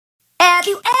Have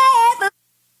you ever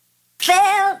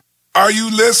felt? Are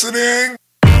you listening?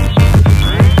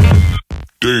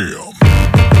 Damn.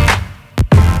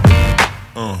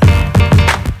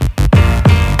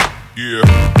 Yeah.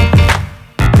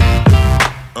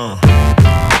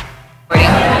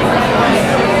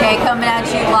 Okay, coming at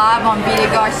you live on Vita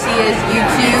Garcia's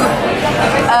YouTube.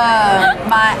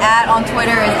 My @ on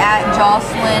Twitter is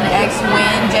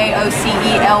 @JocelynXWin,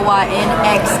 JocelynXNGUYEN.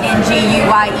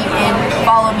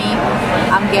 Follow me.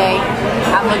 I'm gay.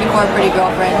 I'm looking for a pretty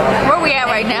girlfriend. Where we at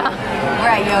right now? We're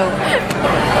at Yo.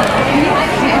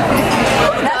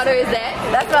 Whose daughter is that?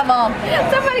 That's my mom.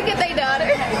 Somebody get their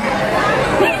daughter.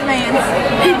 This man's.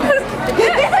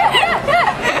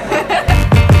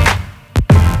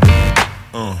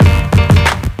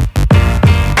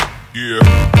 Yeah.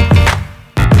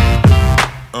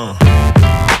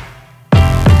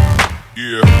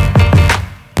 Yeah.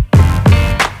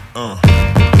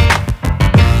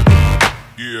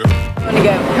 Yeah.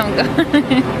 I'm gonna go.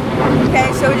 Okay,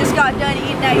 so we just got done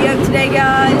eating at Yoke today,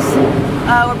 guys.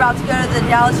 We're about to go to the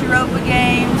Dallas Europa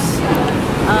games.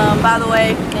 By the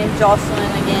way, name's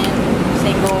Jocelyn again,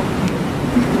 single.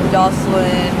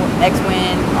 Jocelyn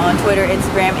XWin on Twitter,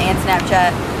 Instagram, and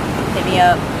Snapchat. Hit me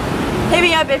up. Hit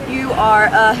me up if you are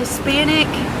Hispanic,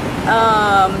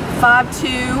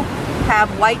 5'2", have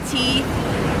white teeth,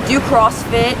 do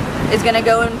CrossFit, is gonna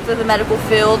go into the medical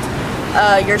field.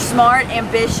 You're smart,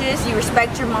 ambitious, you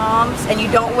respect your moms, and you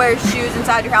don't wear shoes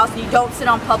inside your house, and you don't sit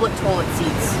on public toilet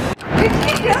seats.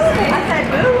 I said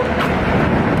boo.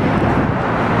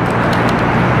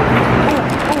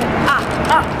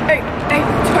 Hey,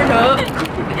 turn up.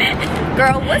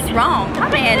 Girl, what's wrong? My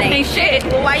man ain't shit.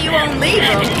 Well, why you won't leave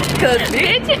him? Cause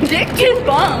bitch, dick too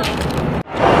bum.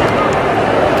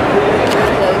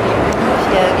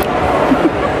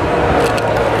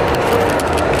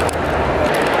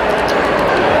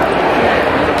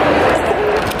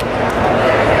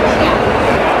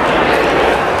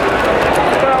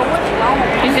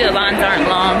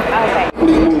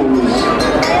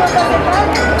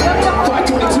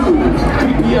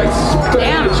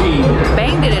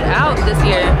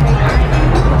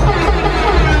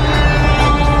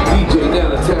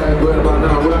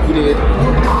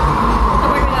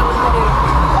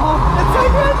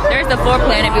 There's the floor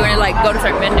plan if you want to like go to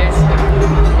certain vendors.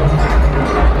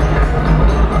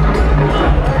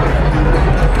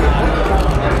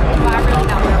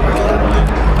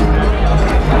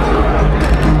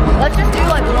 Let's just do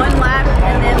like one lap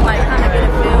and then like kind of get a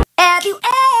feel. Have you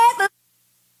ever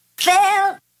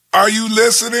felt? Are you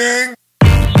listening?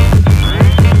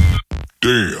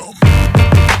 Damn.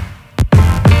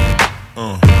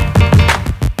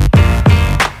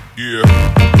 Yeah.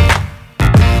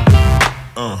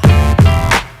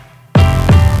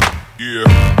 Yeah.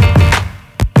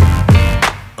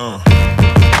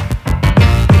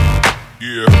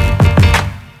 Yeah.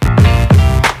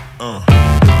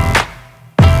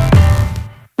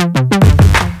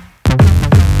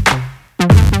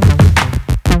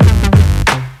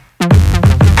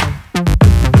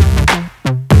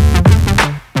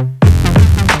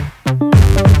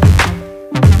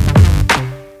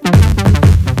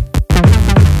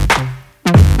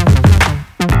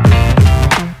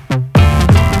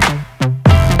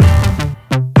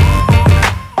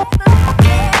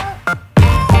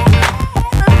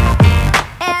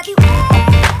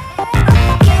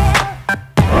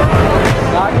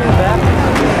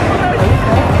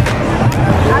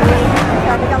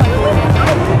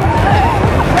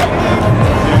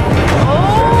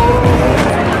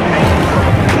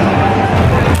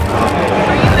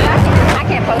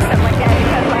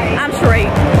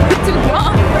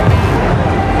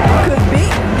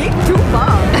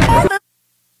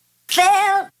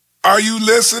 Are you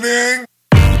listening?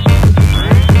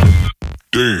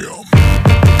 Damn.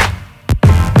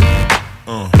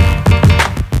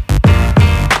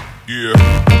 Yeah.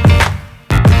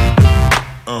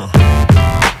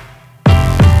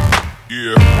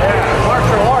 Yeah.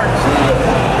 Martial arts.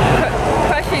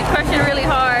 Crushing really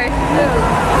hard.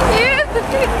 Yeah.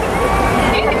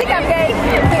 You think I'm gay?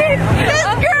 This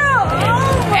girl!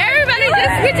 Everybody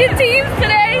just switching teams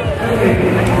today.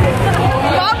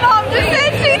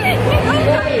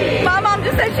 My mom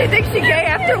just said she thinks she's gay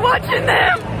after watching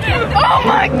them. Oh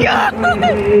my god!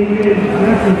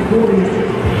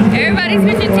 Everybody's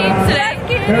switching teams today.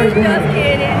 Just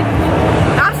kidding.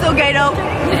 I'm still gay though.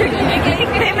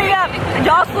 Hit me up.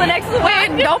 Jocelyn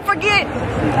XWin. Don't forget.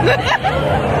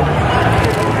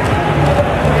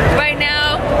 Right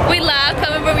now, we live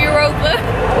coming from Europa.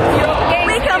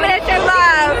 We coming at you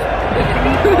live.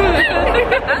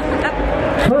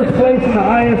 First place in the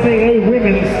ISSA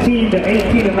women's team, the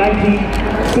 18 and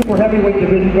 19 super heavyweight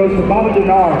division goes to Baba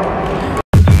Dinar.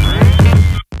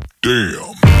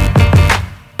 Damn.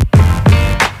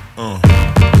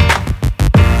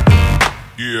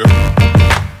 Yeah.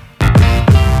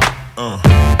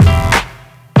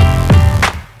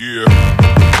 Yeah.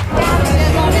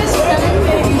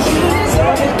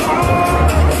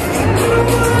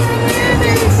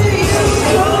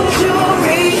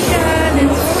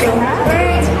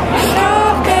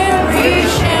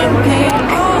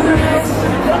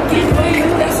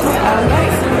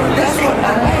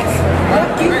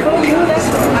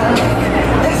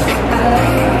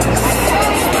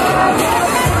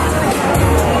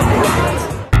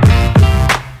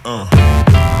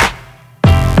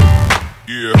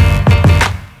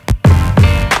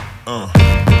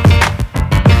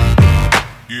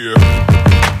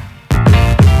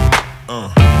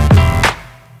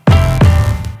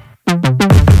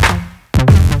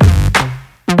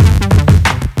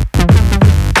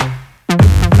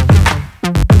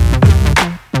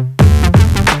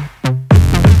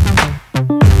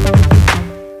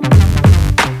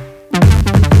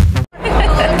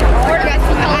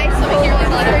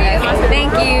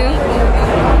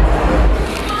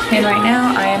 And right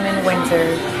now I am in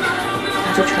Windsor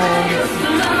to try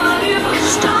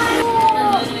stuff.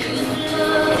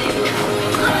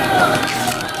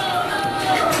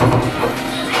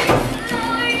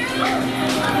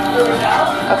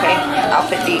 Okay,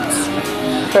 outfit beats.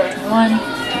 Forever 21.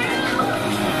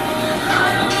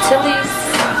 Tilly's.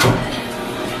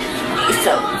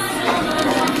 ISSA.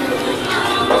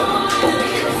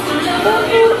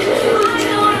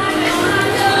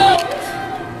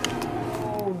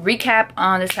 Recap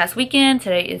on this past weekend.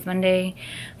 Today is Monday.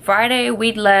 Friday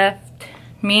we left,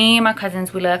 me and my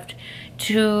cousins, we left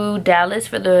to Dallas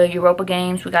for the Europa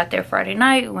games. We got there Friday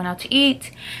night, we went out to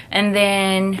eat, and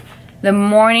then the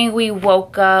morning we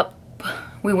woke up,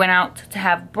 we went out to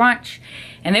have brunch,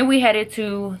 and then we headed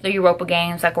to the Europa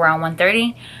games like around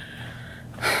 1:30.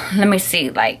 Let me see,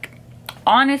 like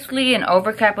honestly, an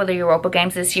overcap of the Europa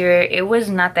games this year, it was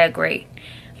not that great.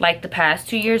 Like the past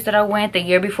 2 years that I went, the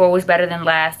year before was better than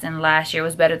last, and last year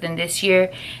was better than this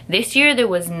year. This year there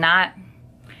was not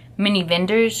many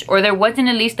vendors, or there wasn't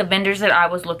at least the vendors that I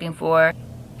was looking for.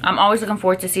 I'm always looking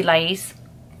forward to see Lais,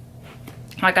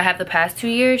 like I have the past 2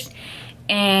 years.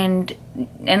 And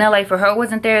NLA for her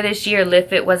wasn't there this year.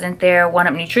 Lift Fit wasn't there. One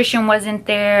Up Nutrition wasn't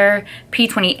there.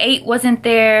 P28 wasn't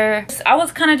there. I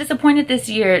was kind of disappointed this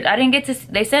year. I didn't get to.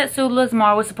 They said Sula's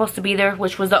Mar was supposed to be there,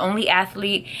 which was the only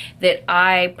athlete that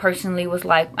I personally was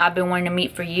like, I've been wanting to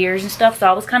meet for years and stuff. So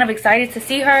I was kind of excited to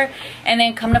see her. And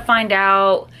then come to find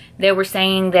out, they were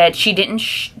saying that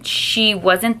she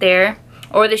wasn't there,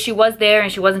 or that she was there and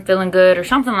she wasn't feeling good or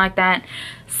something like that.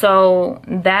 So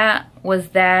that was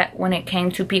that when it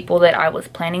came to people that I was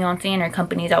planning on seeing, or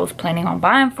companies I was planning on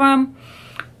buying from.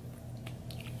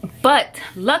 But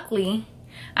luckily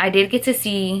I did get to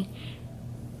see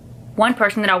one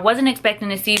person that I wasn't expecting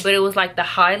to see, but it was like the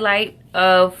highlight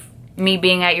of me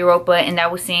being at Europa, and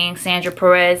that was seeing Sandra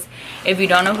Perez. If you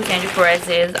don't know who Sandra Perez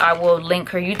is, I will link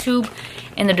her YouTube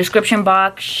in the description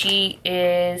box. She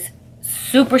is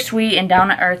super sweet and down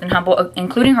to earth and humble,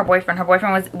 including her boyfriend. Her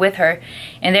boyfriend was with her,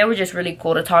 and they were just really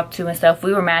cool to talk to and stuff.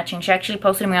 We were matching. She actually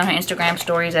posted me on her Instagram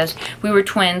stories as we were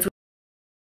twins.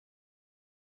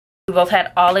 We both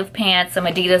had olive pants, some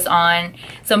Adidas on,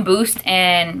 some Boost,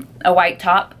 and a white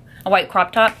top, a white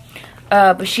crop top.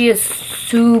 But she is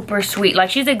super sweet. Like,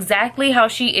 she's exactly how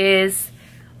she is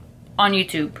on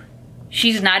YouTube.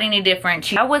 She's not any different.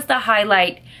 That was the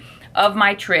highlight of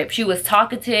my trip. She was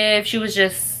talkative. She was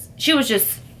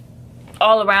just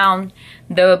all around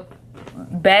the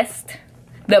best,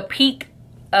 the peak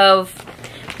of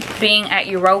being at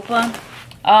Europa.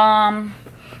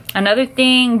 Another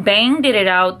thing, Bang did it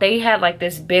out. They had like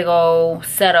this big old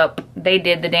setup. They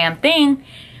did the damn thing.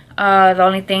 The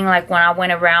only thing, like when I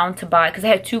went around to buy, because they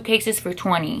had 2 cases for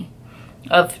 $20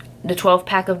 of the 12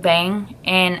 pack of Bang,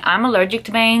 and I'm allergic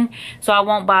to Bang, so I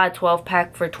won't buy a 12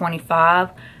 pack for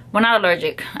 $25. Well, not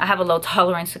allergic, I have a low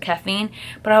tolerance to caffeine,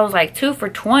 but I was like, 2 for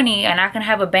 $20, and I can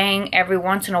have a Bang every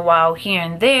once in a while here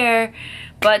and there.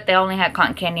 But they only had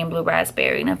cotton candy and blue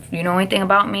raspberry, and if you know anything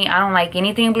about me, I don't like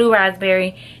anything blue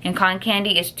raspberry, and cotton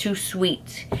candy is too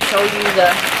sweet. Show you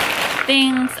the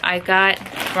things I got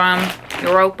from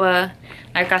Europa.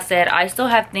 Like I said, I still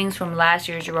have things from last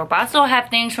year's Europa. I still have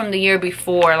things from the year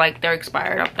before, like they're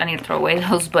expired. I need to throw away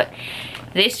those, but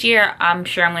this year I'm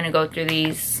sure I'm going to go through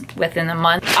these within the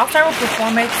month. I'll start with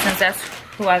Performance, since that's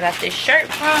who I got this shirt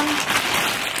from.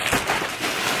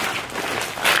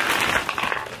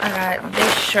 I got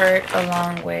this shirt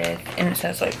along with, and it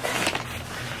says like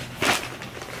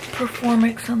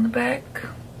Performix on the back.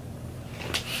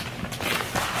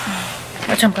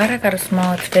 Which I'm glad I got a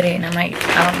small, it's fitted, and I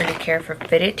don't really care for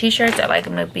fitted t-shirts. I like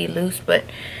them to be loose, but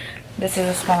this is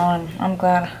a small, and I'm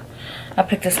glad I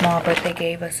picked a small. But they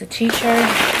gave us a t-shirt,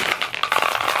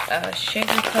 a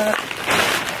shaker cup,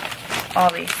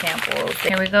 all these samples.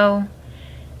 Here we go.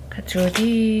 Got 2 of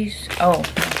these. Oh,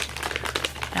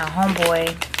 now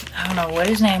homeboy, I don't know what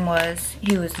his name was.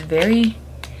 He was very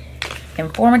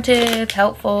informative,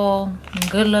 helpful,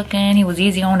 good looking. He was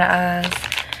easy on the eyes.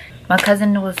 My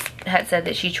cousin had said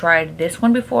that she tried this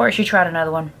one before. She tried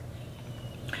another one,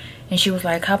 and she was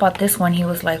like, how about this one? He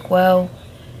was like, well,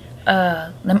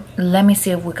 let me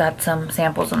see if we got some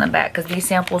samples on the back, because these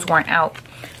samples weren't out.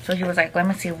 So he was like, let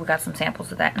me see if we got some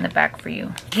samples of that in the back for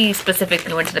you. He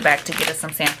specifically went to the back to get us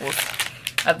some samples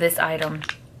of this item.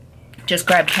 Just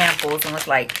grabbed samples and was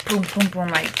like, boom, boom, boom,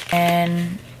 like,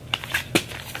 and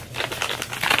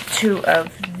 2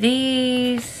 of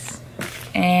these,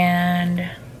 and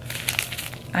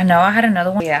I know I had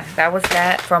another one. Yeah, that was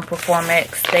that from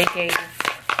Performix. They gave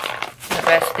the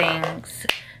best things.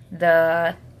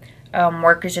 The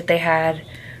workers that they had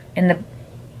in the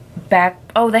back.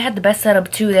 Oh, they had the best setup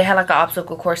too. They had like an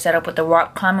obstacle course setup with the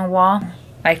rock climbing wall,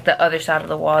 like the other side of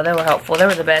the wall. They were helpful. They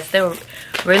were the best. They were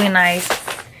really nice.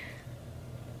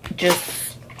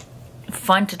 Just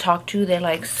fun to talk to. They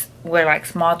were like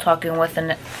small talking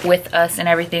with us and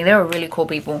everything. They were really cool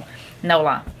people. No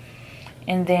lie.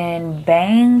 And then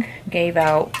Bang gave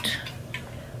out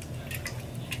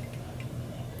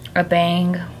a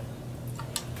Bang,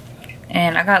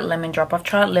 and I got lemon drop. I've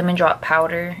tried lemon drop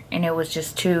powder and it was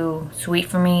just too sweet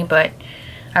for me, but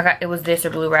it was this or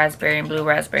blue raspberry, and blue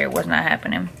raspberry was not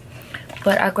happening.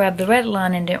 But I grabbed the red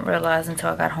line and didn't realize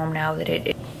until I got home now that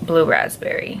it blue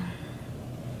raspberry.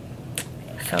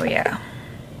 So yeah.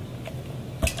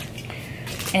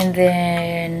 And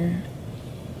then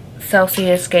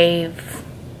Celsius gave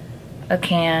a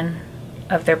can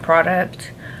of their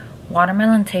product.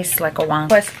 Watermelon tastes like a wine.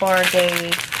 Quest Bar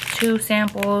gave 2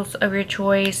 samples of your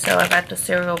choice. So I got the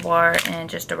cereal bar and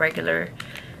just a regular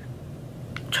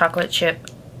chocolate chip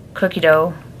cookie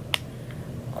dough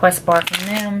Quest Bar from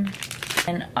them.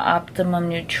 And Optimum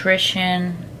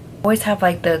Nutrition. Always have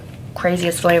like the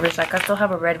craziest flavors. Like I still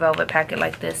have a red velvet packet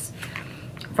like this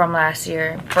from last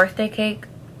year. Birthday cake.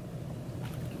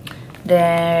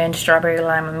 Then strawberry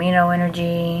lime amino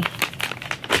energy,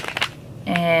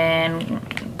 and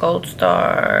Gold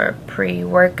Star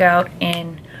pre-workout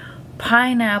in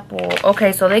pineapple.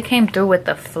 Okay, so they came through with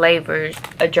the flavors,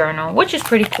 a journal, which is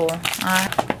pretty cool.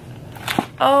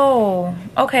 Oh,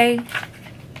 okay.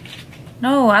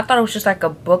 No, I thought it was just like a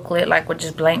booklet, like with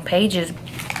just blank pages.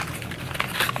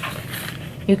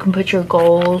 You can put your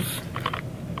goals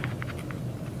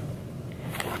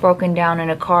broken down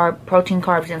in protein,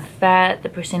 carbs, and fat, the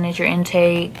percentage your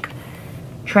intake,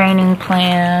 training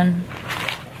plan,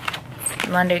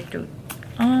 Monday through,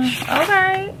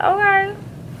 okay.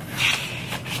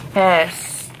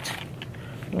 Chest,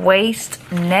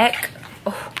 waist, neck,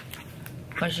 oh,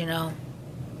 but you know,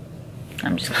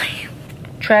 I'm just like,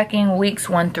 tracking weeks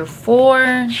 1 through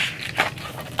 4.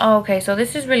 Okay, so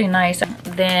this is really nice.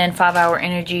 Then 5 Hour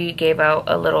Energy gave out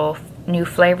a little new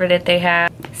flavor that they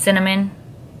have, cinnamon.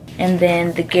 And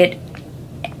then the Get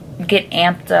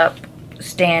Amped Up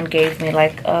stand gave me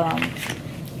like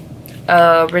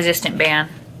a resistant band.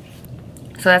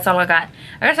 So that's all I got.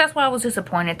 I guess that's why I was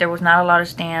disappointed. There was not a lot of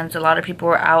stands. A lot of people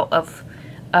were out of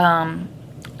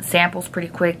samples pretty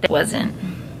quick. That wasn't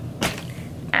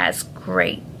as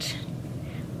great.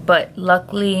 But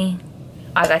luckily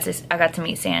I got to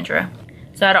meet Sandra.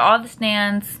 So out of all the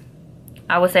stands,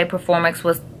 I would say Performix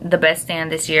was the best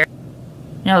stand this year.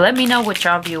 You know, let me know what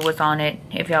y'all view was on it,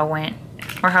 if y'all went,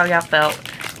 or how y'all felt.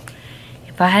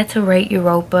 If I had to rate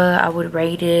Europa, I would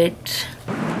rate it,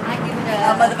 I give it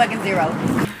a motherfucking 0.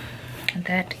 and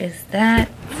that is that.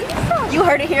 You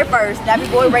heard it here first.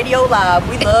 Nappy Boy Radio Live.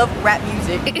 We love rap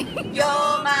music.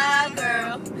 You're my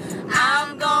girl.